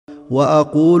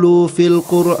وأقول في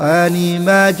القرآن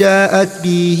ما جاءت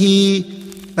به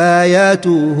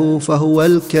آياته فهو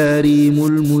الكريم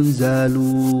المنزال،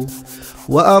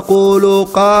 وأقول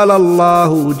قال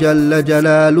الله جل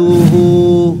جلاله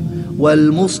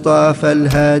والمصطفى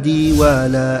الهادي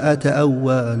ولا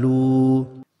أتأول.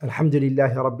 الحمد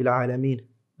لله رب العالمين،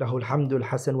 له الحمد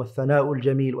الحسن والثناء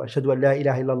الجميل، وأشهد أن لا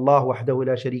إله إلا الله وحده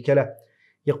لا شريك له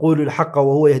يقول الحق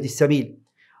وهو يهدي السبيل،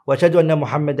 وأشهد أن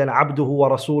محمدا عبده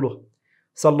ورسوله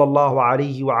صلى الله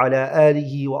عليه وعلى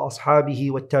آله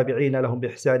وأصحابه والتابعين لهم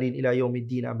بإحسان إلى يوم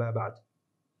الدين. أما بعد.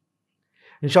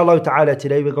 Inshallah ta'ala,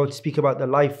 today we're going to speak about the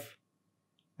life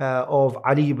of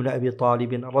Ali ibn Abi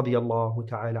Talib radiyallahu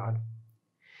ta'ala anhu.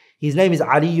 His name is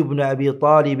Ali ibn Abi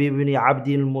Talib ibn Abd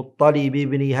al-Muttalib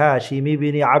ibn Hashim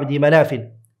ibn Abd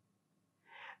Manaf.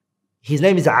 His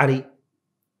name is Ali,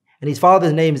 and his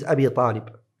father's name is Abi Talib.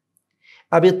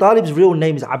 Abi Talib's real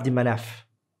name is Abd Manaf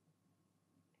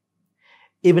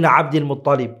ibn Abd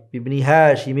al-Muttalib ibn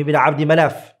Hashim ibn Abd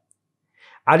Manaf.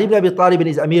 Ali ibn Abi Talib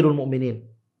is Amir al-Mu'mineen.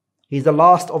 He's the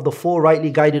last of the four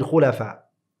rightly guided Khulafa.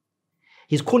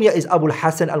 His kunya is Abu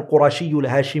al-Hasan al-Qurashi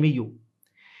al-Hashimi.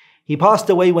 He passed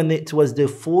away when it was the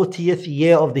 40th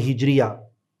year of the Hijriya,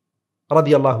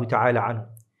 radiyallahu ta'ala anhu.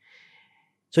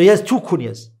 So he has two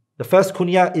kunyas. The first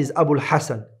kunya is Abu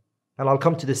al-Hasan, and I'll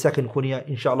come to the second kunya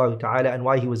inshallah ta'ala and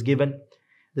why he was given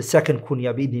the second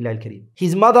kunya bi'idhnillah al-kareem.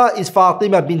 His mother is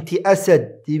Fatima binti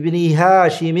Asad ibn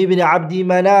Hashim ibn Abdi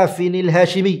Manaf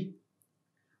al-Hashimi,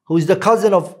 who is the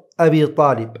cousin of Abi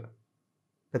Talib.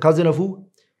 The cousin of who?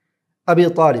 Abi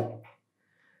Talib.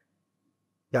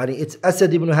 Yani it's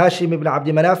Asad ibn Hashim ibn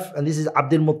Abdi Manaf, and this is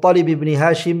Abdul Muttalib ibn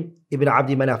Hashim ibn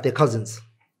Abdi Manaf. They're cousins.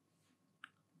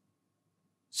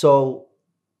 So,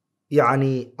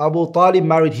 yani Abu Talib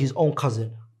married his own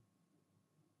cousin,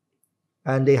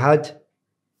 and they had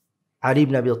Ali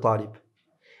ibn Abi Talib.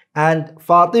 And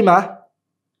Fatima,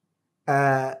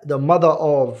 the mother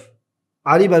of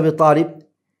Ali ibn Abi Talib,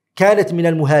 كانت من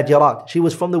المهاجرات. She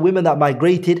was from the women that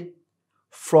migrated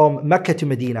from Mecca to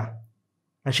Medina.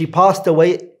 And she passed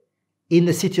away in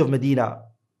the city of Medina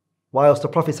whilst the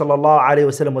Prophet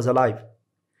ﷺ was alive.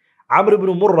 Amr ibn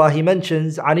Murrah, he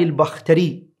mentions عن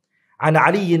البختري عن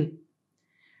علي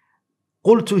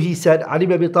قلت, he said, Ali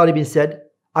ibn Abi Talib said,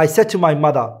 I said to my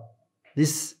mother.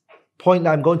 This point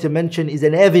that I'm going to mention is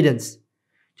an evidence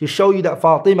to show you that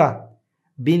Fatima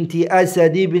binti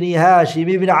Asad ibn Hashim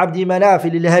ibn Abdi Manaf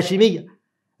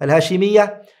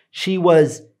al-Hashimiyya, she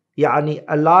was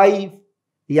alive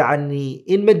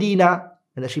in Medina,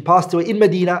 and that she passed away in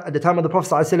Medina at the time of the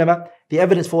Prophet ﷺ. The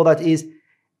evidence for that is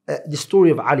the story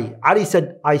of Ali. Ali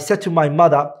said, I said to my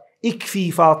mother,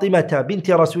 ikfi Fatimata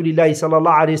binti Rasulillahi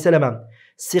sallallahu alayhi wa sallam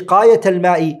siqayat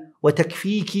al-ma'i wa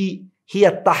takfiki hiya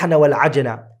at-tahna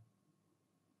wal-ajna.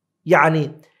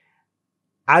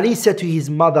 Ali said to his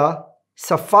mother,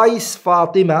 suffice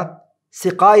Fatima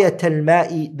siqayat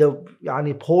al-ma'i,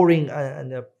 the pouring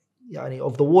and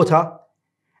of the water,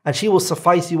 and she will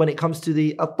suffice you when it comes to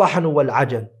the at-tahn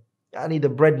wal-ajan, the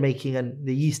bread making and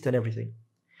the yeast and everything.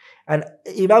 And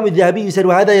Imam al-Dhahabi said,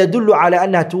 وَهَذَا يَدُلُّ عَلَى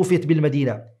أَنَّهَا تُوفِيَتْ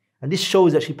بِالْمَدِينَةِ, and this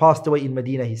shows that she passed away in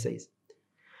Medina, he says.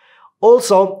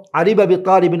 Also, Ali ibn Abi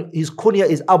Talib, his kunya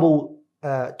is Abu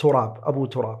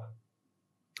Turab.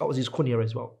 That was his kunya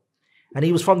as well. And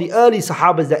he was from the early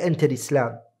Sahabas that entered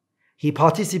Islam. He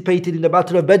participated in the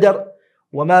Battle of Badr,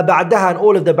 وَمَا بَعْدَهَا, and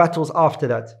all of the battles after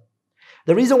that.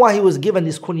 The reason why he was given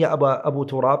this kunya Abu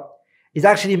Turab is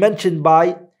actually mentioned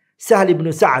by Sahl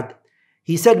ibn Sa'ad.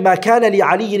 He said, مَا كَانَ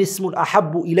لِعَلِيٍّ اسْمٌ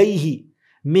أَحَبُّ إِلَيْهِ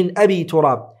مِنْ أَبِي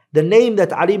تُرَابٍ. The name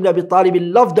that Ali ibn Abi Talib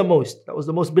loved the most, that was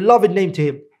the most beloved name to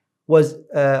him, was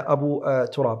Abu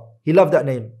Turab. He loved that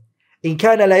name. إِنْ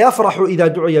كَانَ لَيَفْرَحُ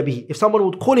إِذَا دُعِيَ بِهِ. If someone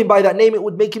would call him by that name, it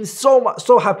would make him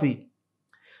so happy.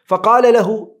 فَقَالَ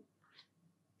لَهُ,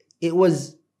 it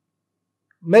was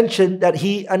mentioned that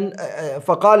he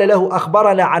فَقَالَ لَهُ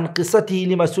أَخْبَرَنَا عَنْ قِصَّتِهِ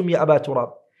لِمَا سُمِّيَ أَبَا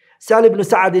تُرَابٍ. Sahl ibn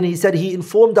Sa'ad, he said, he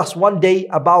informed us one day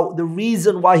about the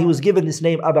reason why he was given this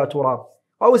name Aba Turab.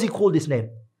 Why was he called this name?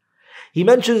 He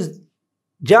mentions,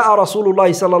 جاء رسول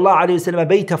الله صلى الله عليه وسلم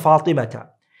بيت فاطمة.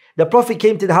 The Prophet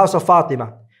came to the house of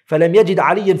Fatima. فلم يجد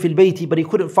عليا في البيت, but he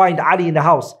couldn't find Ali in the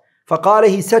house. فقال,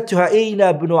 he said to her, أين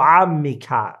ابن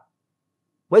عمك?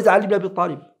 Where's Ali ibn Abi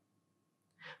Talib?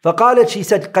 فقالت, she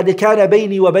said, قد كان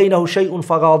بيني وبينه شيء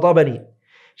فغاضبني.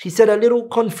 She said, a little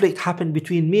conflict happened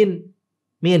between me and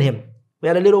him. We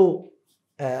had a little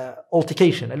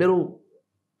altercation, a little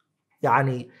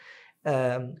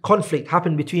conflict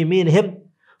happened between me and him.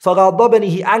 فغاضبني,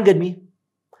 he angered me.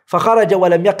 فخرج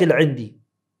ولم يقل عندي.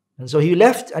 And so he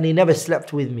left and he never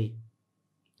slept with me.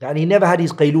 And he never had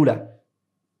his qaylula.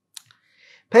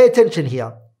 Pay attention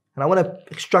here. And I want to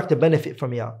extract a benefit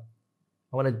from here.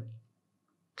 I want to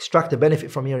extract a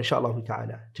benefit from here, inshallah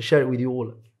ta'ala, to share it with you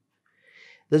all.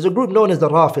 There's a group known as the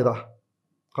Rafidah,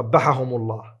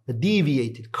 qabbahahumullah, the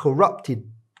deviated, corrupted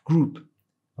group.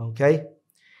 Okay?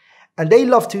 And they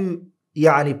love to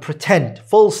pretend,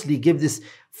 falsely give this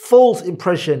false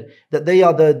impression that they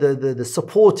are the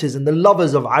supporters and the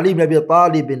lovers of Ali ibn Abi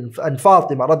Talib and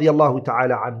Fatima radiyallahu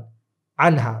ta'ala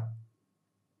anha.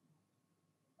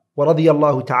 Wa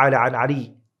radiyallahu ta'ala an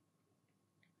Ali.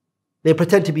 They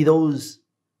pretend to be those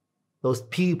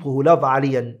people who love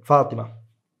Ali and Fatima.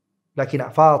 Like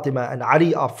Fatima and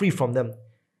Ali are free from them.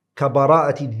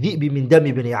 كَبَرَاءَةِ الذِّئْبِ مِنْ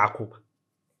دَمِ بِنِ يَعْقُوبَ.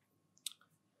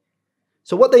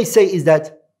 So what they say is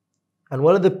that, and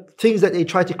one of the things that they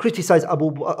try to criticize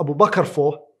Abu Bakr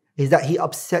for, is that he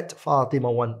upset Fatima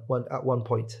at one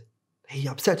point. He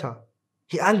upset her.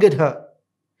 He angered her.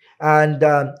 And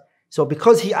so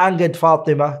because he angered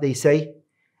Fatima, they say,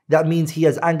 that means he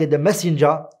has angered the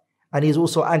messenger, and he's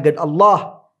also angered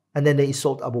Allah. And then they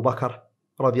insult Abu Bakr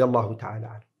radiyallahu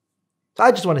ta'ala. So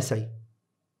I just want to say,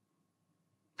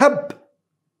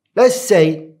 let's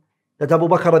say that Abu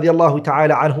Bakr radiyallahu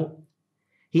ta'ala anhu,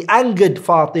 he angered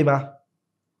Fatima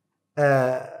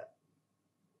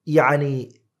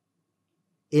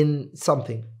in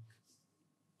something.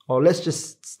 Or let's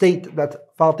just state that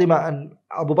Fatima and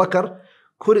Abu Bakr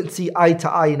couldn't see eye to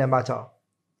eye in a matter.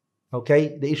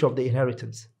 Okay, the issue of the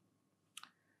inheritance.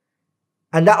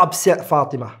 And that upset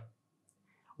Fatima.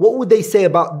 What would they say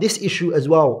about this issue as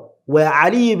well, where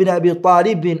Ali ibn Abi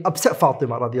Talib upset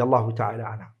Fatima radiyallahu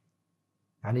ta'ala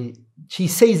anha? She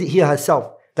says it here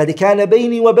herself. قَدْ كَانَ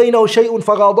بَيْنِي وَبَيْنَهُ شَيْءٌ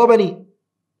فَغَاضَبَنِي.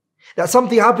 That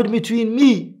something happened between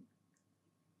me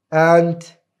and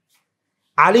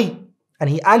Ali, and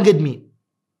he angered me.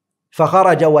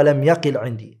 فَخَرَجَ وَلَمْ يَقِلْ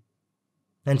عِنْدِي.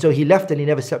 And so he left and he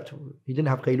never slept. He didn't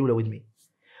have qaylula with me.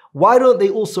 Why don't they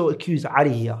also accuse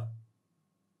Ali here?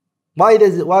 Why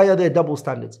are there double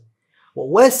standards? What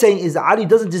we're saying is that Ali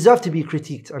doesn't deserve to be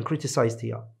critiqued and criticized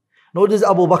here. Nor does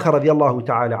Abu Bakr radiallahu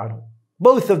ta'ala anhu.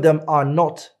 Both of them are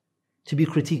not to be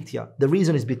critiqued here. The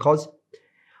reason is because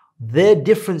their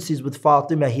differences with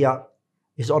Fatima here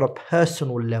is on a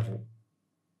personal level.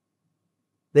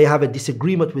 They have a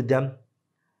disagreement with them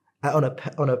on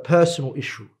a personal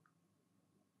issue.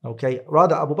 Okay,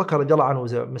 rather Abu Bakr radiallahu anhu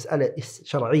was a mas'ala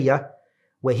shar'iyya,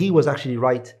 where he was actually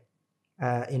right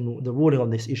in the ruling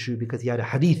on this issue, because he had a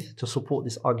hadith to support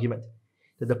this argument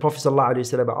that the Prophet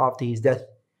ﷺ, after his death,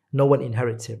 no one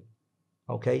inherits him.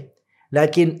 Okay,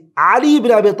 Lakin Ali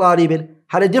ibn Abi Talib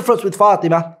had a difference with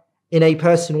Fatima in a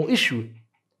personal issue.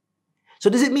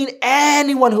 So does it mean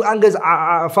anyone who angers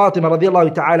Fatima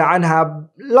radiallahu ta'ala anha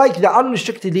like that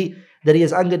unrestrictedly, that he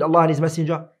has angered Allah and His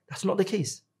Messenger? That's not the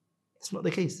case. That's not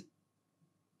the case.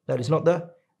 That is not the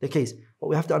case. What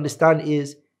we have to understand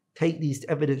is, take these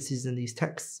evidences and these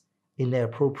texts in their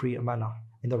appropriate manner,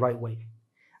 in the right way.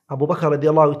 Abu Bakr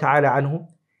radiallahu ta'ala anhu,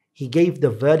 he gave the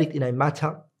verdict in a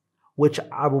matter which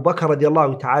Abu Bakr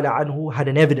radiallahu ta'ala anhu had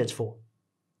an evidence for,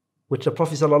 which the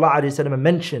Prophet sallallahu alaihi wasallam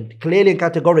mentioned clearly and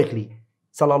categorically,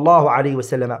 sallallahu alaihi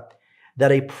wasallam,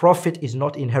 that a prophet is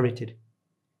not inherited.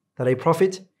 That a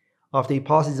prophet, after he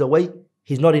passes away,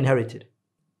 he's not inherited.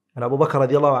 And Abu Bakr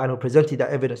radiallahu anhu presented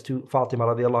that evidence to Fatima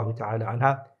radiallahu ta'ala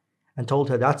anha, and told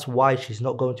her that's why she's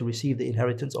not going to receive the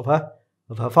inheritance of her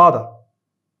father.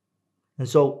 And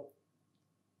so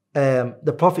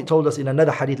the Prophet told us in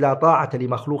another hadith, لا طاعة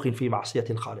لمخلوق في معصية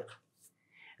الخالق,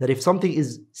 that if something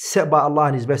is set by Allah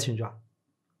and His Messenger,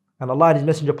 and Allah and His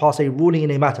Messenger pass a ruling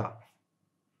in a matter,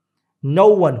 no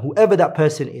one, whoever that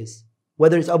person is,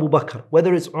 whether it's Abu Bakr,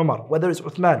 whether it's Umar, whether it's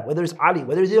Uthman, whether it's Ali,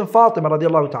 whether it's even Fatima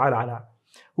radiallahu ta'ala anha,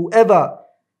 whoever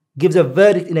gives a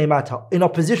verdict in a matter in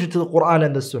opposition to the Quran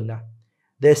and the Sunnah,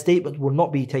 their statement will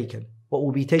not be taken. What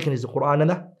will be taken is the Quran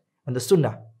and the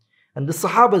Sunnah. And the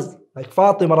Sahabas like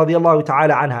Fatima radiallahu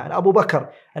ta'ala anha and Abu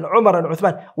Bakr and Umar and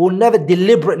Uthman will never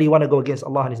deliberately want to go against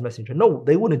Allah and His Messenger. No,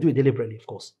 they wouldn't do it deliberately, of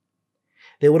course.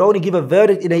 They would only give a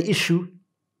verdict in an issue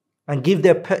and give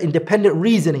their independent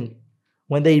reasoning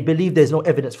when they believe there's no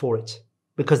evidence for it.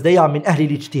 Because they are min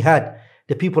ahli al-ijtihad,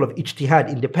 the people of ijtihad,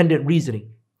 independent reasoning.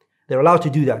 They're allowed to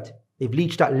do that. They've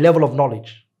reached that level of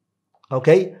knowledge.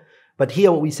 Okay? But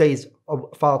here what we say is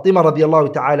Fatima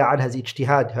radiallahu ta'ala anha's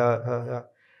ijtihad,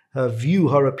 her view,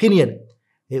 her opinion,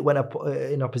 it went up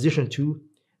in opposition to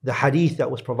the hadith that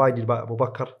was provided by Abu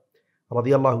Bakr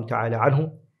radiallahu ta'ala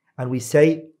anhu. And we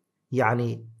say,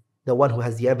 the one who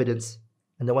has the evidence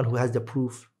and the one who has the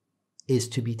proof is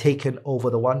to be taken over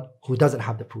the one who doesn't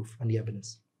have the proof and the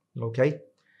evidence. Okay?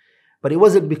 But it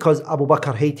wasn't because Abu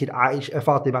Bakr hated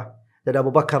Fatima that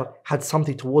Abu Bakr had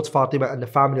something towards Fatima and the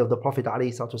family of the Prophet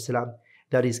ﷺ,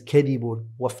 that is kadibun,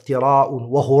 waftira'un,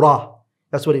 wahura.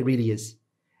 That's what it really is.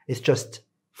 It's just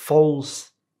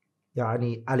false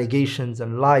allegations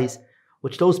and lies,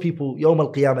 which those people, Yawm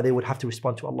al-Qiyamah, they would have to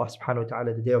respond to Allah subhanahu wa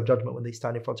ta'ala, the day of judgment, when they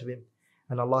stand in front of Him.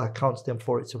 And Allah accounts them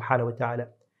for it subhanahu wa ta'ala.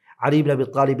 Ali ibn Abi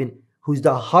Talib, who's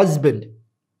the husband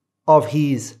of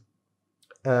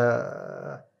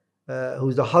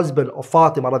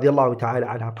Fatima radiallahu ta'ala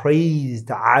anha,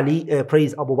 praised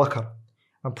Abu Bakr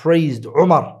and praised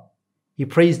Umar. He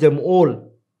praised them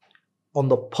all on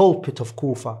the pulpit of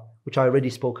Kufa, which I already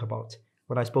spoke about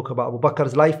when I spoke about Abu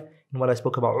Bakr's life and when I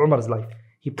spoke about Umar's life.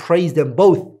 He praised them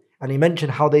both, and he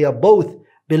mentioned how they are both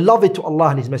beloved to Allah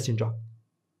and His Messenger.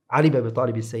 Ali ibn Abi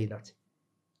Talib is saying that.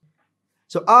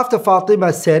 So after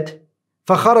Fatima said,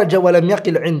 فَخَرَجَ وَلَمْ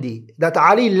يَقِلْ عِنْدِي, that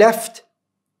Ali left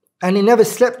and he never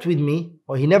slept with me,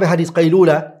 or he never had his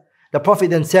qaylula, the Prophet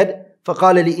then said,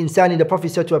 فَقَالَ لِإِنسَانٍ, the Prophet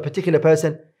said to a particular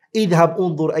person, اذهب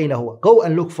انظر أين هو, go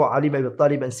and look for Ali ibn Abi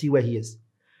Talib and see where he is.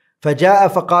 فَجَاءَ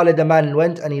فَقَالَ, the man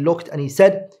went and he looked and he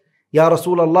said, يا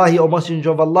رسول الله, O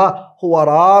Messenger of Allah, هو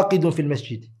راقد في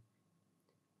المسجد,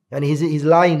 and he's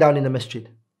lying down in the masjid.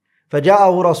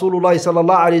 فجاءه رسول الله صلى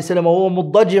الله عليه وسلم وهو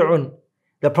مضجع,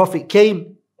 the Prophet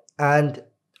came and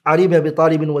Ali ibn Abi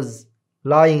Talib was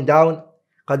lying down.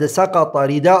 قد سقط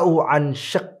رداؤه عن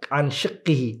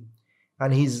شقه,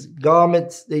 and his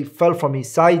garments, they fell from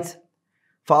his sides.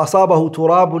 فأصابه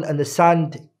تراب, and the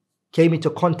sand came into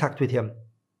contact with him.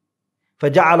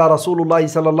 فجعل رسول الله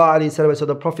صلى الله عليه وسلم, so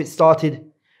the Prophet started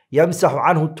يمسح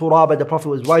عنه التراب, the Prophet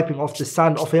was wiping off the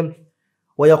sand off him.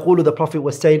 ويقول, the Prophet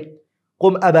was saying,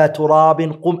 قم أبا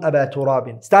تراب, قم أبا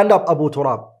تراب, stand up Abu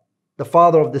Turab, the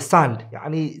father of the sand,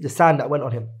 the sand that went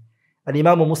on him. And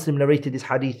Imam Muslim narrated this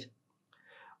hadith.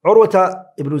 Urwata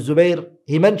ibn Zubayr,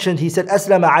 he mentioned, he said,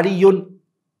 أسلم علي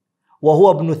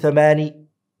وهو ابن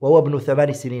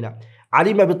ثمان سنين. Ali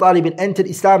ibn Abi Talib entered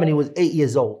Islam and he was 8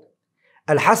 years old.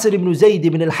 Al-Hasan ibn Zayd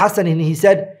ibn al-Hasan, and he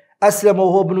said, أسلم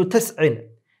وهو ابن تسع.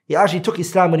 He actually took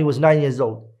Islam when he was 9 years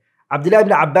old. Abdullah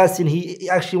ibn Abbas, he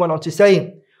actually went on to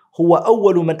say, هو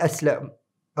أول من أسلم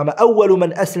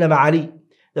علي.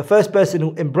 The first person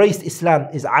who embraced Islam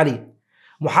is Ali.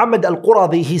 Muhammad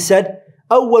al-Quradhi, he said,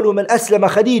 أول من أسلم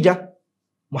خديجة.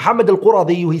 Muhammad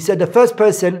al-Quradhi, he said, the first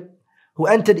person who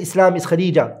entered Islam is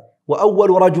Khadija. وأول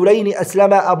رجلين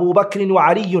أسلم أبو بكر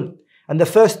وعلي. And the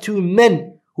first two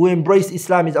men who embraced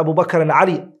Islam is Abu Bakr and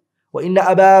Ali. وإن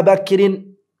أبا بكر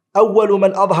أول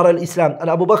من أظهر الإسلام. And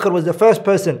Abu Bakr was the first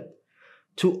person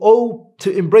to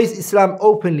embrace Islam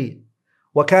openly.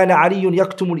 وكان علي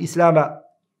يكتم الإسلام.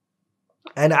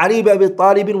 And Ali ibn Abi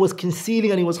Talib was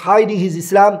concealing and he was hiding his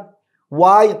Islam.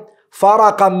 Why?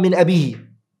 فرقا من أبيه.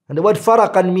 And the word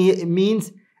فرقا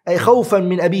means أي خوفا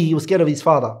من أبيه, he was scared of his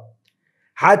father.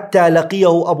 حتى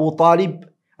لقيه أبو طالب,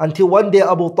 until one day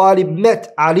Abu Talib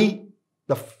met Ali,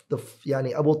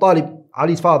 Abu Talib,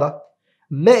 Ali's father,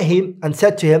 met him and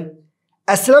said to him,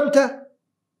 أسلمت?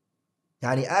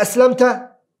 أسلمت?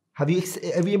 Have you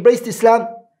embraced Islam?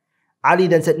 Ali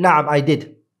then said, نعم, I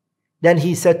did. Then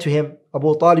he said to him,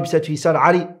 Abu Talib said to his son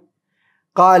Ali,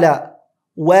 قال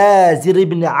وازر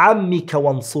ابن عمك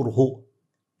وانصره.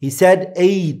 He said,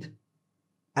 aid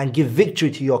and give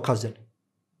victory to your cousin.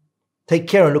 Take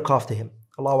care and look after him.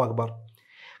 Allahu Akbar.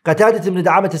 قتادة بن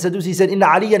دعامة السدوسي said, إن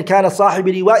عليا كان صاحب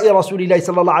لواء رسول الله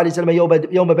صلى الله عليه وسلم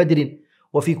يوم بدر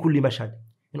وفي كل مشهد.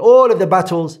 In all of the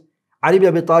battles, Ali ibn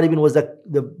Abi Talib was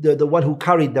the one who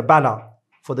carried the banner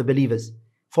for the believers,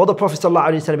 for the Prophet صلى الله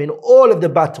عليه وسلم, in all of the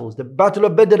battles, the battle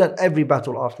of Badr and every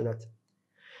battle after that.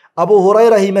 Abu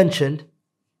Hurairah, he mentioned,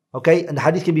 okay, and the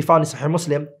hadith can be found in Sahih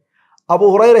Muslim. Abu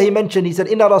Hurairah, he mentioned, he said,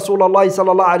 إن رسول الله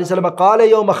صلى الله عليه وسلم قال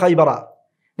يوم خيبر.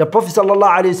 The Prophet صلى الله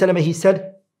عليه وسلم, he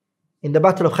said, in the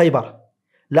battle of Khaybar,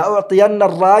 لأعطين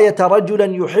الراية رجلا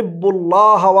يحب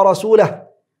الله ورسوله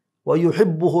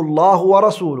ويحبه الله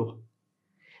ورسوله.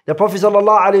 The Prophet صلى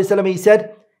الله عليه وسلم, he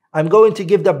said, I'm going to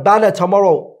give the banner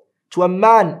tomorrow to a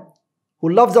man who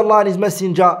loves Allah and His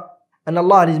Messenger, and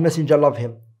Allah and His Messenger love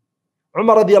him.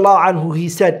 Umar radiallahu anhu, he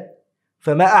said,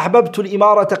 فَمَا أَحْبَبْتُ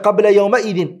الْإِمَارَةَ قَبْلَ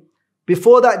يَوْمَئِذٍ.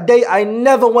 Before that day, I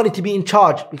never wanted to be in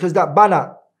charge, because that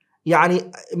banner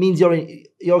means you're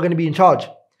going to be in charge.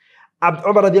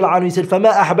 Umar radiallahu anhu, he said,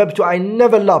 فَمَا أَحْبَبْتُ, I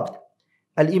never loved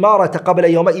الْإِمَارَةَ قَبْلَ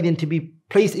يَوْمَئِذٍ, to be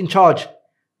placed in charge,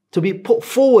 to be put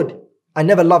forward. I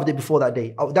never loved it before that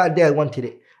day. That day I wanted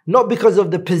it. Not because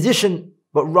of the position,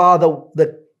 but rather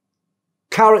the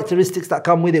characteristics that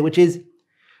come with it, which is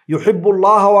يُحِبُّ اللَّهَ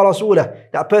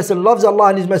وَرَسُولَهُ. That person loves Allah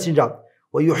and His Messenger.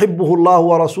 وَيُحِبُّهُ اللَّهُ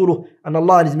وَرَسُولُهُ. And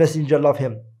Allah and His Messenger love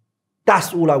him.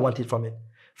 That's all I wanted from it.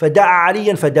 فَدَعَ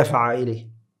عَلِيًّا فَدَفَعَ إِلَيْهِ.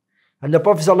 And the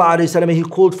Prophet ﷺ, he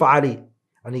called for Ali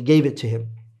and he gave it to him.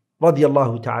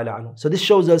 Radiyallahu ta'ala anhu. So this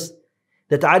shows us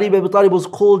that Ali ibn Abi Talib was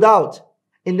called out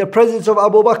in the presence of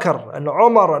Abu Bakr and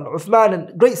Umar and Uthman,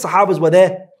 and great Sahabas were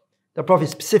there. The Prophet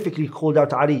specifically called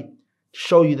out Ali to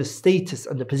show you the status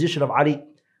and the position of Ali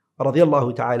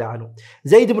radiyallahu ta'ala anhu.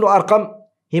 Zayd ibn Arqam,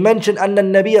 he mentioned أن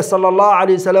النبي صلى الله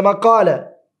عليه وسلم قال,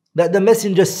 that the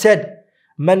messenger said,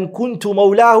 من كنت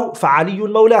مولاه فعلي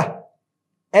مولاه.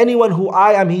 Anyone who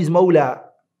I am his mawla,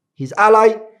 his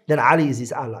ally, then Ali is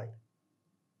his ally.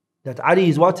 That Ali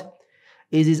is what?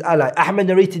 Is his ally. Ahmad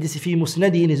narrated this في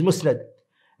مسندي, in his musnad.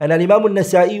 And Imam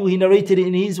al-Nasa'i, he narrated it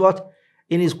in his what?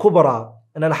 In his Kubra.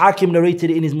 And Al-Hakim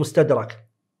narrated it in his Mustadrak.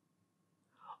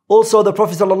 Also the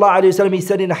Prophet ﷺ, he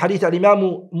said in a hadith,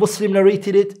 Imam Muslim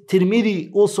narrated it,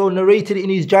 Tirmidhi also narrated it in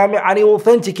his Jami' and he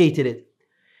authenticated it.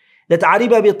 That Ali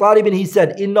ibn Abi Talib, he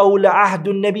said, إِنَّهُ لَعَهْدُ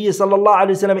النَّبِيِّ صَلَّى اللَّهُ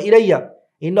عَلَيْهِ وسلم إِلَيَّ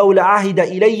إِنَّهُ لَعَهِدَ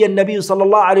إِلَيَّ النَّبِيُّ صَلَّى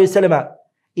اللَّهُ عَلَيْهِ وسلم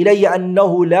إِلَيَّ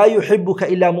أَنَّهُ لَا يُحِبُّكَ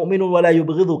إِلَّا مُؤْمِنٌ وَلَا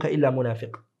يُبْغِضُكَ إِلَّا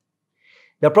مُنَافِقٌ.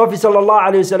 The Prophet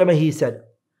ﷺ, he said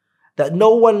that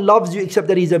no one loves you except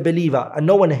that he's a believer, and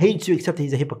no one hates you except that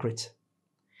he's a hypocrite.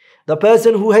 The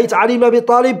person who hates Ali ibn Abi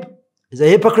Talib is a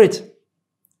hypocrite.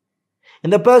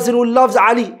 And the person who loves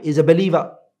Ali is a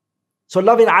believer. So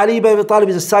loving Ali ibn Abi Talib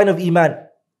is a sign of Iman.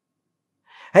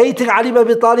 Hating Ali ibn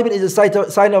Abi Talib is a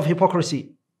sign of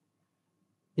hypocrisy.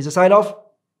 Is a sign of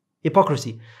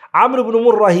hypocrisy. Amr ibn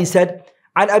Murrah, he said,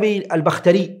 عن أبي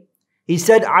البختري, he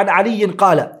said, عن علي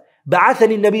قال,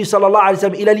 بعثني النبي صلى الله عليه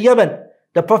وسلم إلى اليمن.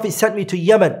 The Prophet sent me to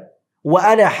Yemen.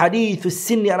 وأنا حديث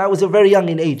السن, and I was very young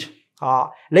in age.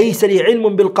 ليس لي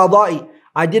علم بالقضاء.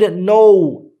 I didn't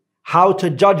know how to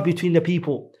judge between the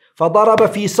people. فضرب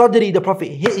في صدري, the Prophet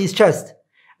hit his chest.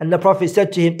 And the Prophet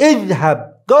said to him,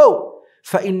 اذهب, go.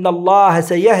 فإن الله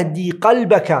سيهدي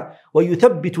قلبك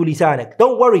ويثبت لسانك.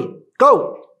 Don't worry,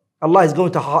 go. Allah is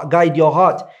going to guide your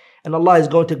heart, and Allah is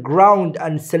going to ground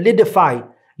and solidify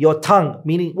your tongue,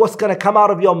 meaning what's going to come out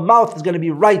of your mouth is going to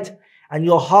be right, and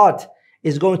your heart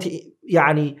is going to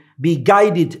be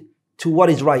guided to what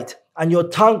is right, and your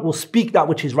tongue will speak that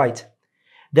which is right.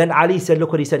 Then Ali said, look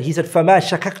what he said. He said, فَمَا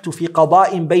شَكَكْتُ فِي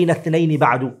قَضَاءٍ بَيْنَ اثْنَيْنِ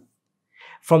بَعْدُ.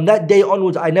 From that day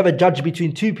onwards, I never judged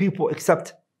between two people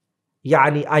except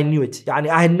I knew it.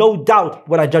 I had no doubt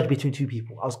when I judged between two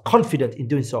people. I was confident in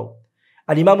doing so.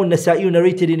 And Imam al-Nasa'i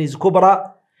narrated in his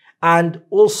Kubra, and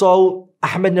also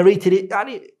Ahmad narrated it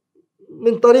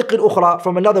من طريق أخرى,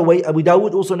 from another way. Abu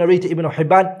Dawud also narrated, Ibn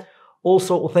Hibban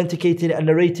also authenticated and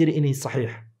narrated in his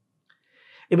Sahih.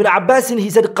 Ibn Abbas, he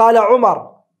said, قال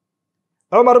Umar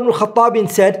ibn al-Khattab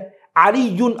said,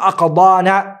 علي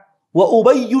أقضانا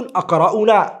وأبي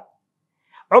أقرأنا.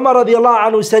 Umar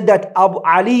radiallahu anhu said that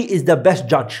Ali is the best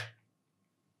judge.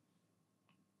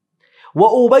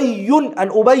 وأبي,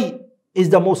 and Ubay is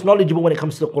the most knowledgeable when it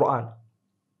comes to the Quran.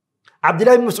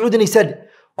 Abdullah ibn Mas'ud, he said,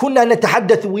 كنا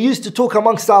نتحدث, we used to talk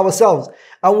amongst ourselves,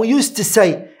 and we used to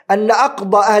say, أن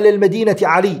أقضى أهل المدينة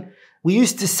علي. We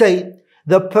used to say,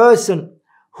 the person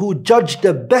who judged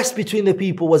the best between the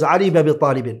people was Ali ibn Abi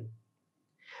Talib.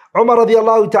 Umar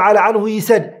radiallahu ta'ala anhu, he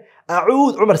said,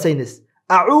 Umar saying this,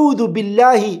 أعوذ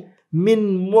بالله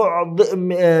من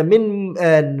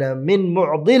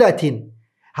معضلة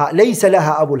ليس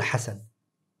لها أبو الحسن.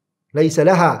 ليس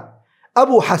لها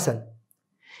أبو حسن.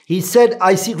 He said,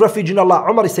 I seek refuge in Allah.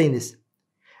 Umar is saying this,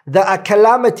 that a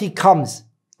calamity comes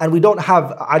and we don't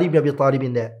have Ali ibn Abi Talib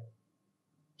in there.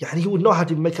 He would know how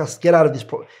to make us get out of this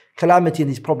calamity and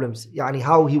these problems.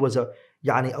 How he was a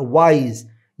wise,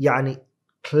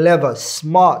 clever,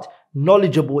 smart,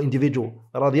 knowledgeable individual.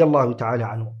 Radiyallahu ta'ala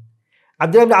anhu.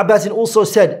 Abdullah ibn Abbas also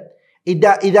said,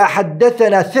 إذا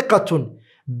حدثنا ثقة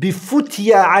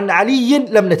بفتيا عن علي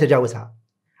لم نتجاوزها.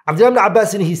 Abdullah ibn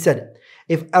Abbas, he said,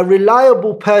 if a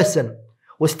reliable person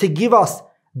was to give us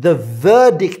the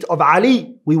verdict of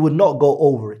Ali, we would not go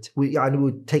over it. We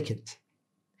would take it.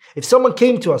 If someone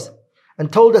came to us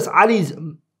and told us Ali's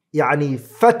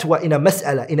fatwa in a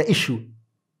mas'ala, in an issue,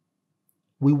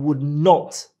 we would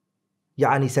not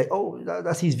say, oh,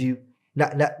 that's his view.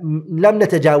 لم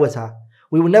نتجاوزها.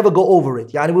 We will never go over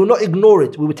it. We will not ignore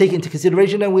it. We will take it into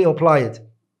consideration and we apply it.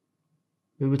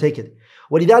 We will take it.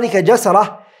 ولذلك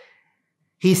جسرة,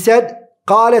 he said,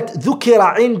 قالت ذكر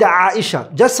عند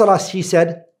عائشة. Jasra, she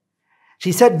said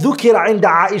ذكر عند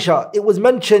عائشة. It was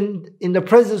mentioned in the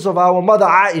presence of our mother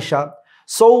Aisha,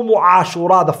 صوم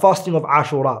عاشوراء, the fasting of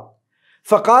Ashura.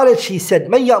 فقالت, she said,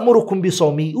 من يأمركم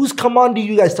بصومي? Who's commanding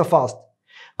you guys to fast?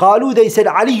 قالوا, they said,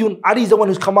 Ali is the one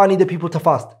who's commanding the people to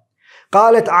fast.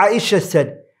 قالت, Aisha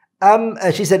said,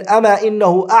 she said, أما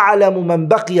إنه أعلم من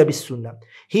بقي بالسنة.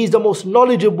 He is the most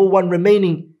knowledgeable one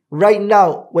remaining right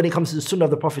now when it comes to the sunnah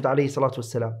of the Prophet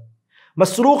ﷺ.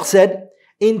 Masruq said,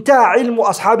 انتهى علم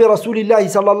أصحاب رسول الله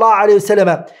صلى الله عليه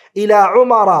وسلم إلى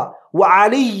عمر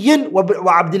وعلي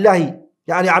وعبد الله,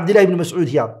 يعني عبد الله ibn Mas'ud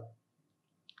here.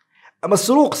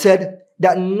 Masruq said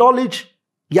that knowledge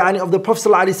of the Prophet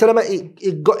ﷺ,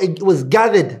 it was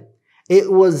gathered, it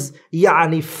was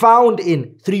found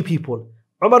in three people: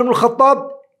 Umar ibn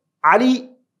al-Khattab, Ali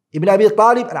ibn Abi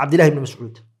Talib, and Abdullah ibn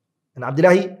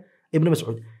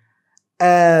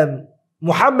Mas'ud.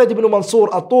 Muhammad ibn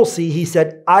Mansur al-Tusi, he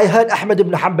said, I heard Ahmad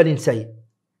ibn Hanbal say,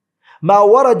 ما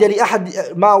ورد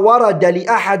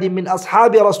لأحد من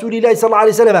أصحاب رسول الله صلى الله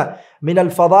عليه وسلم من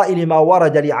الفضائل ما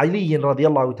ورد لعلي رضي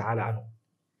الله تعالى عنه.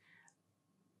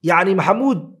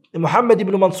 Muhammad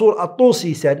ibn Mansur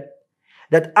al-Tusi said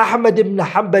that Ahmad ibn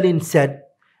Hanbal said,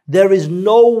 there is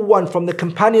no one from the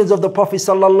companions of the Prophet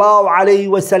sallallahu alaihi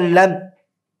wasallam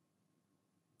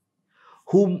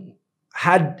who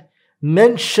had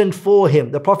mentioned for him,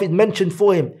 the Prophet mentioned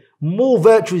for him, more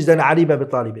virtues than Ali ibn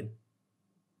Abi Talib.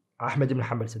 Ahmad ibn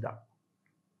Hanbal said that.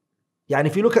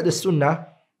 If you look at the Sunnah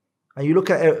and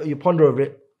you ponder over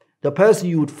it, the person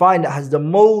you would find that has the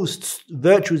most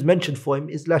virtues mentioned for him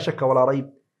is la shakka wa la rayb,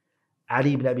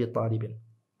 Ali ibn Abi Talib.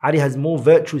 Ali has more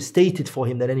virtues stated for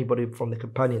him than anybody from the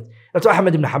companions. That's what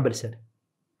Ahmad ibn Hanbal said.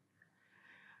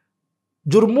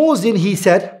 Jurmuzin, he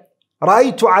said,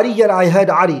 رأيت عليا, I heard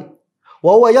Ali,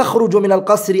 وهو يخرج من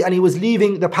القصر, and he was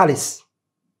leaving the palace,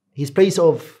 his place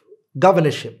of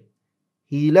governorship.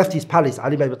 He left his palace,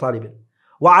 Ali ibn Abi Talib.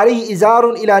 وعليه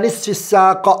إزار إلى نصف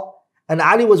الساق, and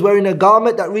Ali was wearing a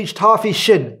garment that reached half his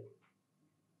shin.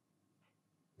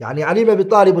 Ali ibn Abi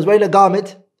Talib was wearing a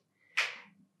garment,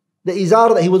 the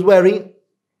izar that he was wearing,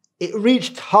 it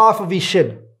reached half of his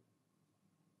shin.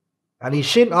 And his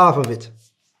shin, half of it.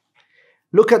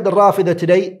 Look at the Rafida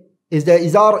today. Is the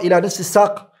izar ila nisf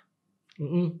as-saq?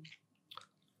 And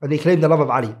they claim the love of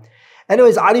Ali.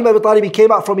 Anyways, Ali ibn Abi Talib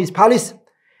came out from his palace.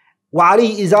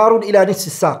 وعليه إزار إلى نصف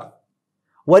الساق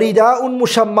ورداء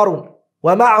مشمر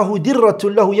ومعه درة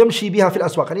له يمشي بها في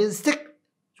الأسواق. And he's stick,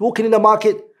 walking in the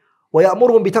market.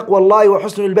 ويأمرهم بتقوى الله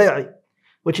وحسن البيع,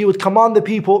 which he would command the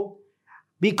people,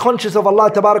 be conscious of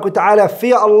Allah tabarak wa ta'ala,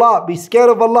 fear Allah, be scared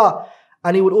of Allah,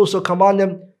 and he would also command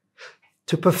them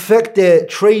to perfect their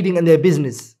trading and their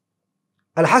business.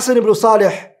 Al-Hasan ibn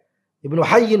Salih ibn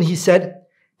Hayyin, he said,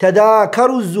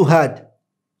 تَذَاكَرُوا الزُّهَادِ.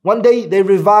 One day they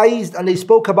revised and they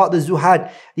spoke about the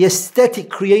zuhad, the aesthetic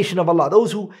creation of Allah,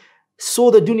 those who saw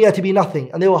the dunya to be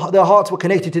nothing and their hearts were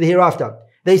connected to the hereafter.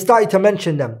 They started to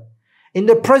mention them. In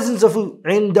the presence of who?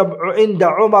 عند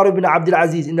Umar ibn Abdul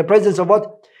Aziz. In the presence of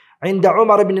what? عند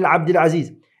Umar ibn Abdul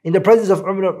Aziz. In the presence of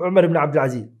Umar ibn Abdul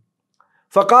Aziz.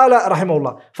 فقال رحمه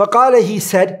الله. فقال, he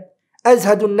said,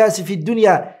 أزهد الناس في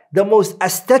الدنيا. The most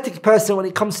aesthetic person when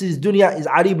it comes to his dunya is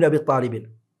Ali ibn Abi Talib.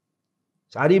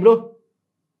 It's Ali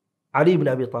ibn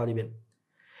Abi Talib.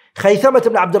 Khaythamat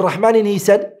ibn Abd al-Rahman, he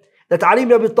said that Ali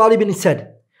ibn Abi Talib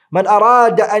said, من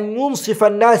أراد أن ينصف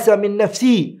الناس من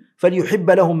نفسه فليحب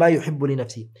لهم ما يحب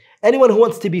لنفسه. Anyone who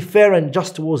wants to be fair and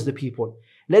just towards the people,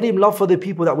 let him love for the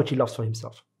people that which he loves for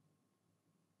himself.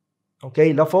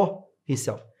 Okay, love for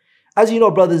himself. As you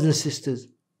know, brothers and sisters,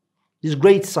 this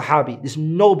great Sahabi, this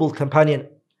noble companion,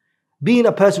 being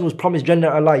a person who's promised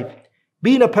Jannah alive,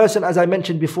 being a person, as I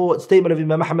mentioned before, statement of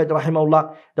Imam Ahmad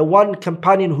rahimahullah, the one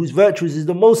companion whose virtues is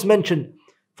the most mentioned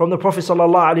from the Prophet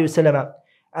sallallahu alaihi wasallam,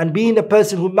 and being the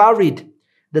person who married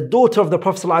the daughter of the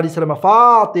Prophet sallallahu alaihi wasallam,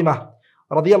 Fatima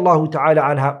radiyallahu ta'ala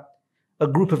anha, a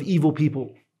group of evil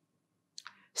people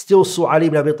still saw Ali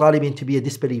ibn Abi Talib to be a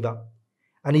disbeliever,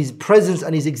 and his presence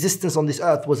and his existence on this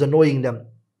earth was annoying them.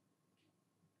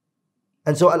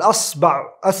 And so Al-Asbagh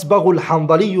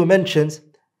al-Hanbali mentions,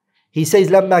 he says,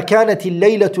 لما كانت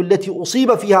الليلة التي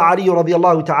أصيب فيها علي رضي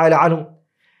الله تعالى عنه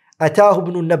أتاه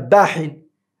ابن النباح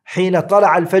حين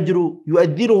طلع الفجر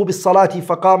يؤذنه بالصلاة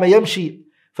فقام يمشي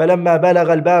فلما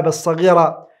بلغ الباب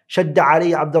الصغير شد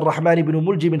عليه عبد الرحمن بن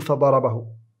ملجم فضربه.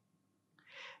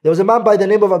 There was a man by the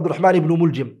name of Abdul Rahman ibn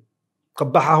Muljim.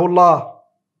 قبحه الله.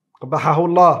 قبحه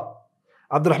الله.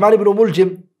 Abdul Rahman ibn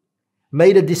Muljim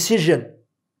made a decision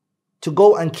to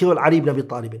go and kill Ali ibn Abi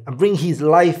Talib and bring his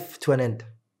life to an end.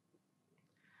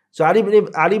 So Ali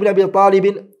ibn Abi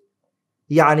Talib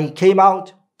came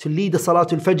out to lead the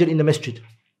Salatul Fajr in the masjid,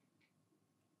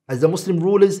 as the Muslim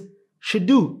rulers should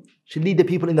do, should lead the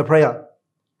people in the prayer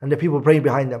and the people praying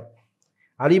behind them.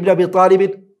 Ali ibn Abi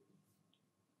Talib,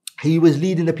 he was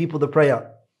leading the people the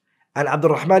prayer, and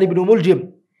Abdul Rahman ibn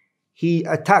Muljim, he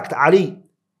attacked Ali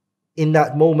in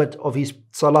that moment of his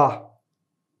salah,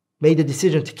 made a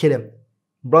decision to kill him.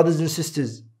 Brothers and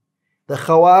sisters, the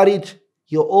Khawarij,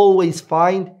 you always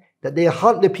find that they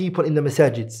hunt the people in the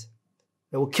masajids.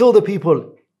 They will kill the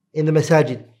people in the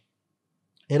masajid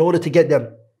in order to get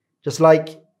them, just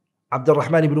like Abdul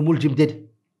Rahman ibn Muljim did.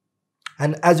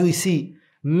 And as we see,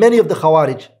 many of the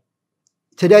Khawarij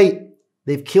today,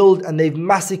 they've killed and they've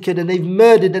massacred and they've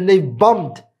murdered and they've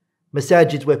bombed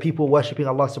masajids where people were worshipping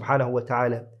Allah subhanahu wa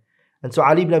ta'ala. And so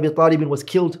Ali ibn Abi Talib was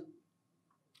killed,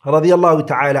 radiyallahu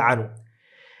ta'ala anhu.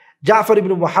 Ja'far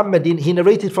ibn Muhammadin, he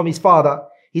narrated from his father,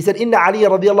 he said, Inna Ali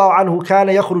radiyallahu anhu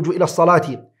kana yakhruju ila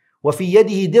salati, wa fi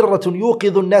yadihi dirratun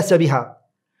yuqidhu an-nasa biha.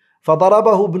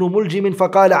 فضربه ابن ملجم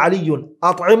فقال علي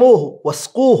أطعموه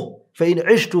واسقوه فإن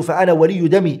عشت فأنا ولي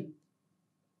دمي.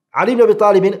 Ali ibn Abi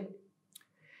Talib,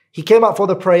 he came out for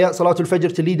the prayer, Salatul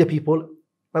Fajr, to lead the people.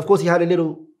 And of course, he had a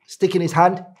little stick in his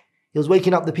hand. He was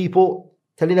waking up the people,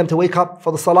 telling them to wake up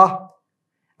for the Salah.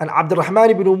 And Abdurrahman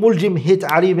ibn Muljim hit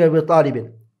Ali ibn Abi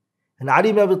Talib. And Ali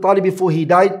ibn Abi Talib, before he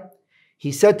died,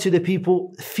 he said to the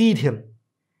people, feed him,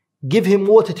 give him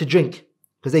water to drink.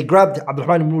 Because they grabbed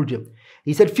Abdurrahman ibn Muljim.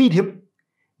 He said, feed him,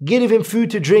 give him food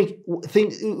to drink,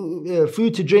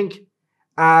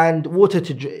 and water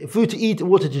to drink, food to eat and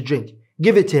water to drink.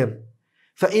 Give it to him.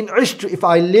 فَإِنْ عِشْتُ, if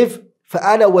I live,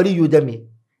 فَأَنَا وَلِيُّ دَمِي,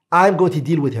 I'm going to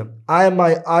deal with him. I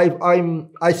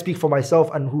speak for myself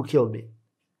and who killed me.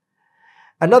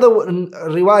 Another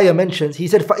riwayah mentions, he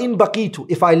said, فَإِنْ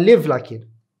بَقِيتُ, if I live like him,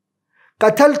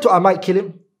 قَتَلْتُ, I might kill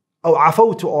him, or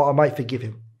عَفَوْتُ, or I might forgive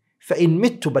him. فَإِنْ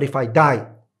مِتُّ, but if I die,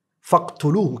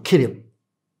 فَاقْتُلُوهُ, kill him.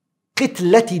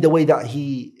 قِتْلَتِي, the way that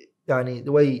he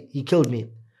killed me.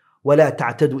 وَلَا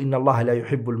تَعْتَدُوا إِنَّ اللَّهَ لَا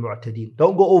يُحِبُّ الْمُعْتَدِينَ.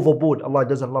 Don't go overboard. Allah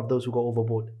doesn't love those who go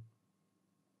overboard.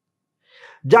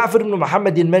 Ja'far ibn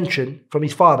Muhammadin mentioned from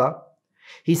his father,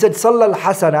 he said, صَلَّى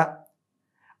الْحَسَنَ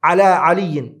عَلَى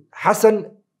عَلِيٍّ. Hassan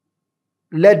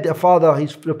led the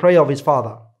prayer of his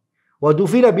father.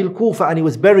 وَدُفِنَ بِالْكُوفَةِ, and he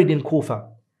was buried in Kufa.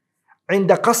 عند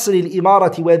قصر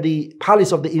الإمارة, where the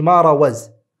palace of the Imara was.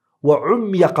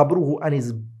 وَعُمِّيَ قَبْرُهُ, and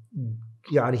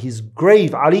his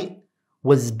grave, Ali,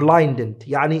 was blinded.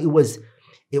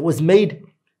 It was made,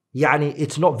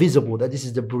 it's not visible that this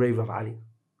is the grave of Ali.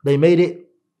 They made it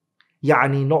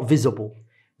not visible.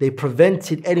 They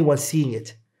prevented anyone seeing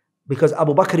it. Because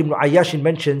Abu Bakr ibn Ayyash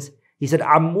mentions, he said,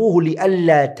 عَمُّوهُ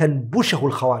لِأَلَّا تَنْبُشَهُ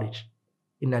الْخَوَارِجِ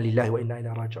إِنَّا لِلَّهِ وَإِنَّا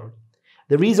إِلَيْهِ رَاجِعُونَ.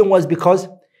 The reason was because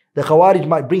the Khawarij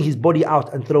might bring his body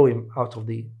out and throw him out of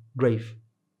the grave.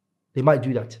 They might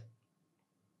do that.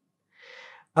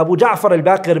 Abu Ja'far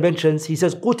al-Baqir mentions, he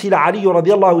says, قُتِلَ عَلِيُّ رَضِيَ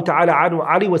اللَّهُ تَعَالَى عَنْهُ.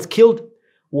 Ali was killed,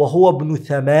 وَهُوَ ابْنُ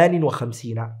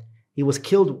 58. He was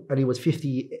killed and he was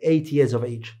 58 years of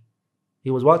age.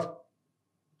 He was what?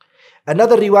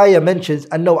 Another riwayah mentions,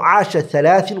 أَنَّهُ عَاشَ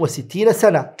 63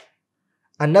 سَنَةً.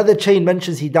 Another chain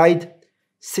mentions he died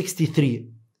 63.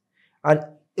 And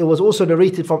it was also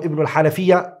narrated from Ibn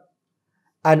al-Hanafiyyah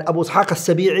and Abu Ishaq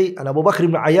al-Sabi'i and Abu Bakr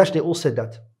ibn Ayyash, they all said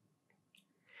that.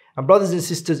 And brothers and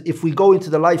sisters, if we go into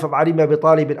the life of Ali ibn Abi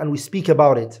Talib and we speak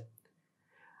about it,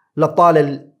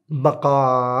 لَطَالَ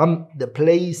الْمَقَامِ, the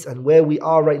place and where we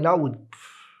are right now,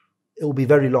 it will be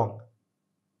very long.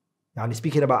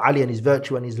 Speaking about Ali and his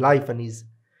virtue and his life and his...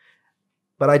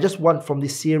 But I just want from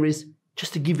this series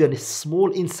just to give you a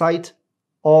small insight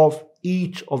of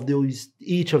each of these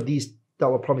that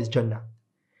were promised Jannah.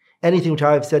 Anything which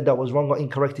I have said that was wrong or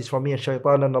incorrect is from me, and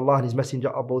Shaitan and Allah and His Messenger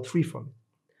are both free from it.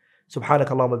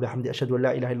 سبحانك اللهم وبحمدك أشهد أن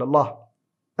لا إله إلا الله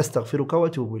أستغفرك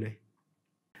وأتوب إليه.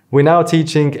 We're now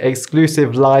teaching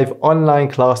exclusive live online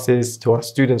classes to our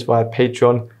students via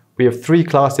Patreon. We have 3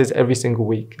 classes every single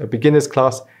week: a beginner's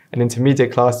class, an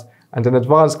intermediate class, and an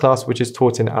advanced class which is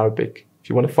taught in Arabic. If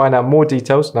you want to find out more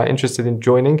details and are interested in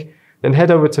joining, then head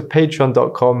over to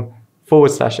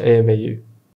patreon.com/AMAU.